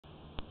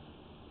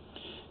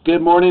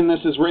Good morning,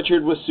 this is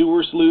Richard with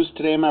Sewer Sluice.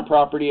 Today my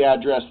property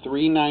address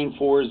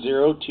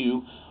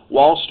 39402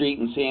 Wall Street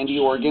in Sandy,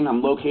 Oregon.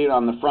 I'm located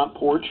on the front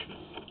porch.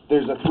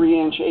 There's a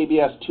 3-inch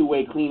ABS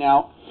two-way clean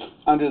out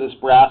under this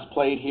brass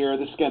plate here.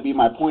 This is going to be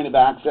my point of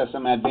access.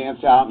 I'm going to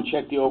advance out and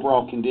check the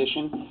overall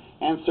condition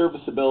and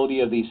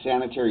serviceability of the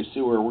sanitary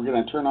sewer. We're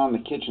going to turn on the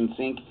kitchen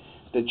sink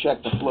to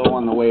check the flow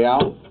on the way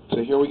out.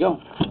 So here we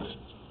go.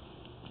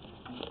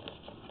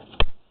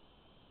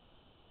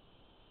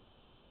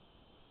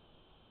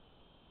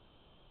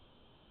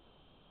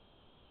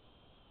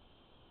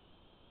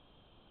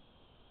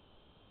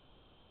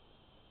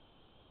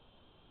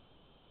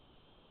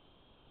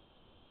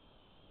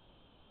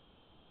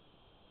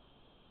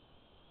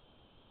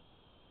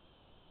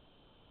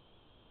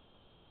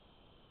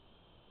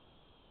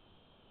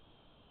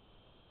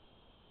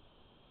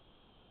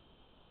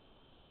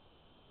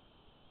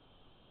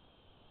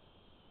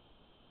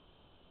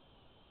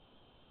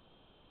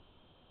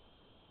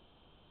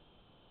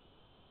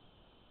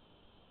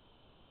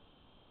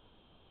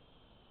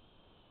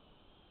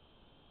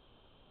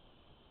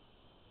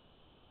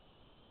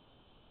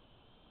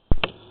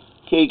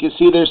 Okay, you can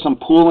see there's some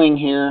pooling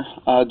here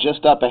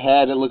just up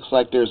ahead. It looks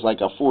like there's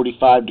like a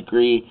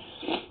 45-degree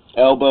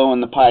elbow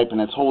in the pipe and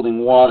it's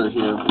holding water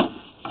here.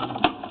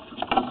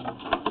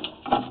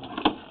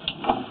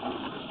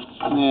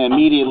 And it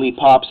immediately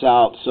pops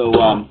out,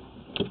 so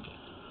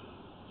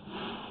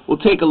we'll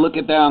take a look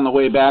at that on the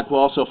way back. We'll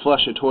also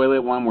flush a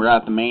toilet when we're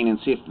at the main and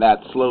see if that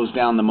slows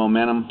down the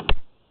momentum.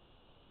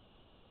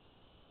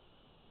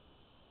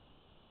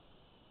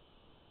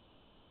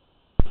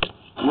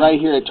 Right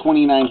here at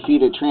 29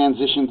 feet, it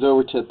transitions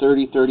over to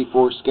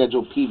 30-34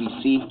 scheduled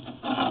PVC.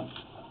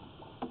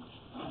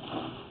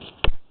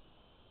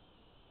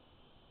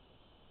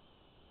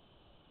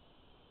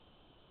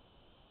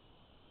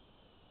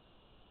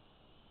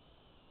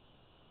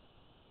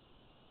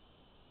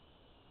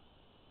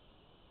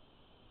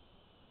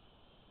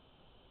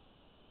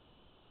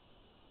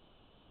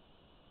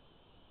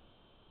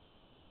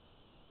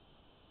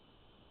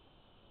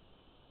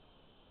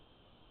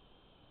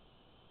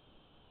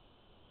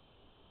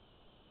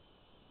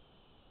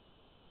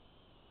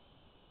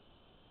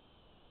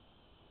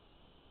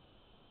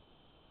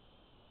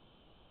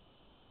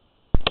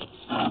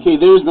 Okay,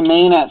 there's the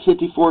main at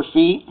 54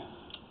 feet.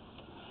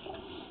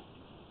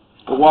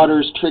 The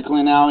water is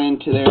trickling out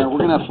into there. We're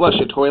going to flush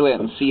a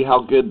toilet and see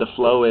how good the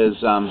flow is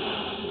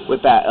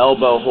with that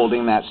elbow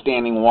holding that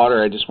standing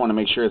water. I just want to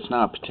make sure it's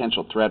not a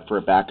potential threat for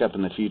a backup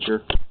in the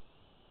future.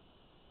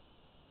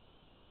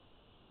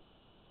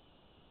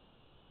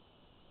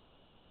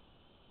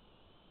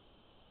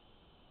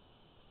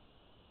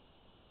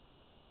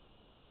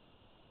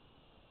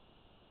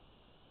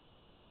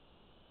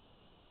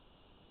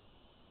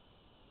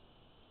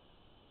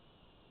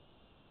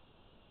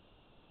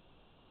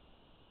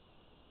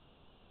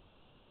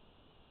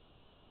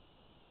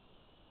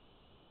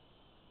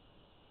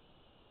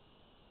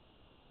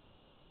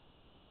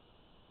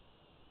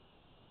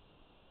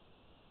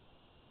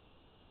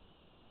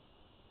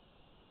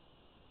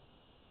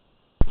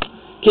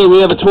 Okay,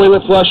 we have a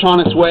toilet flush on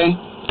its way.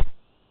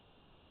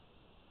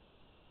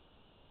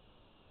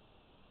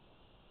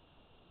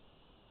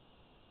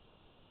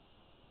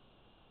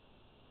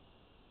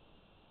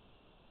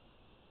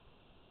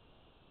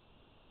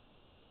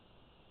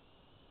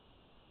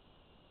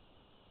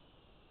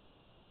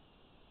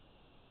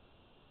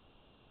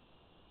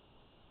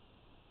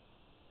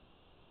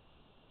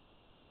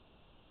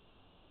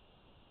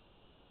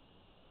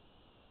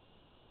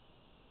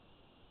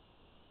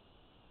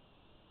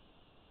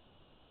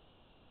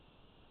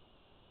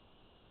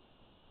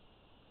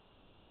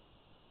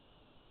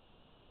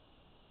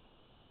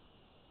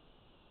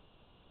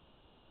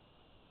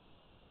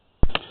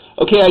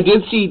 Okay, I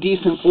did see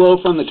decent flow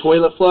from the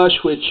toilet flush,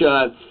 which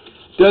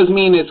does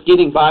mean it's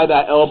getting by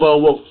that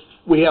elbow.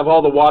 We have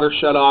all the water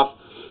shut off.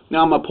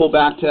 Now I'm going to pull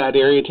back to that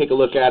area, take a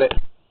look at it.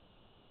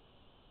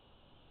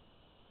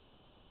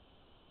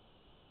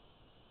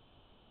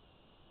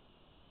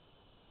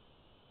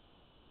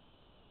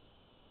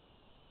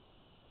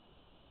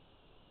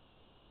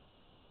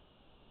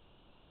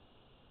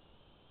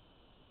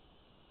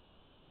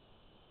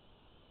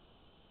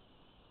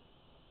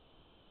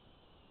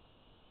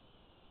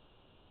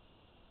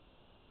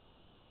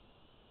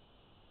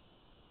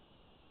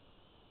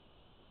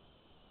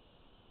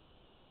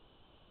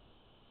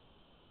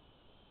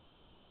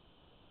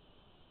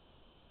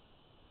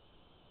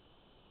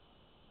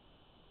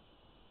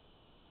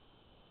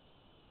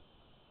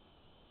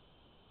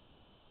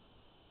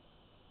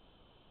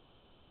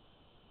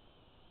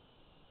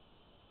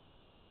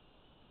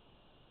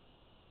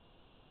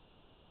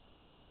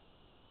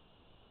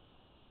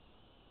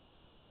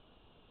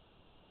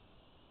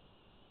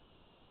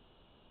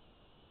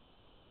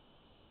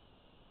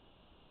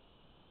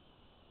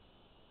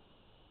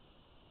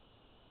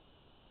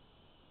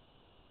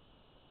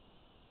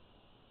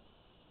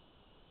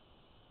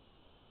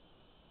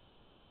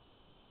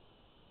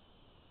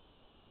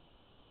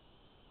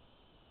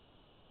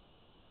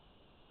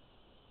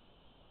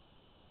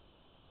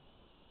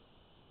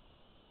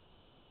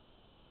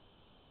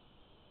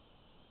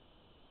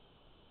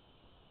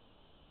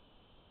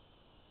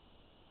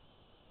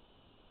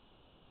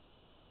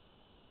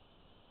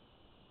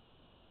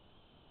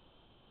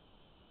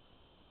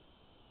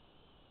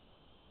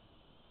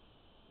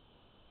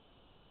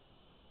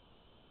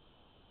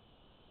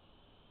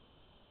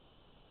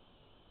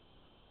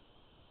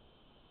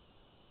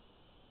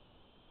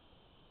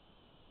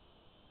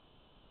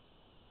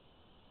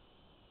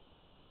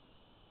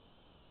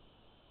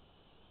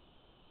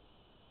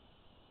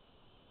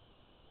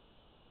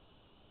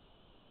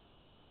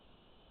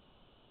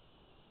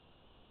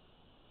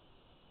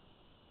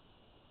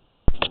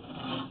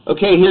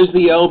 Okay, here's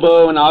the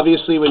elbow, and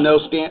obviously with no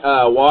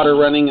water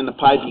running in the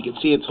pipe, you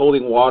can see it's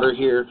holding water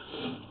here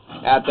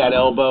at that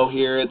elbow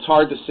here. It's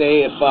hard to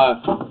say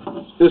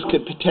if this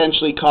could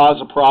potentially cause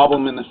a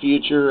problem in the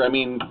future. I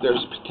mean,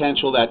 there's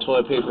potential that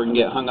toilet paper can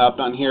get hung up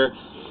on here.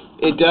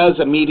 It does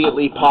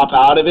immediately pop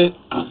out of it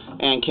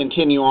and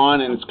continue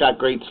on, and it's got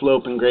great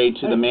slope and grade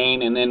to the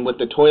main. And then with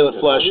the toilet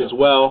flush as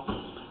well,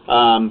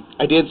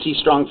 I did see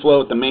strong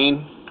flow at the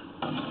main.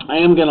 I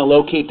am going to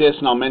locate this,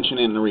 and I'll mention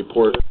it in the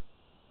report.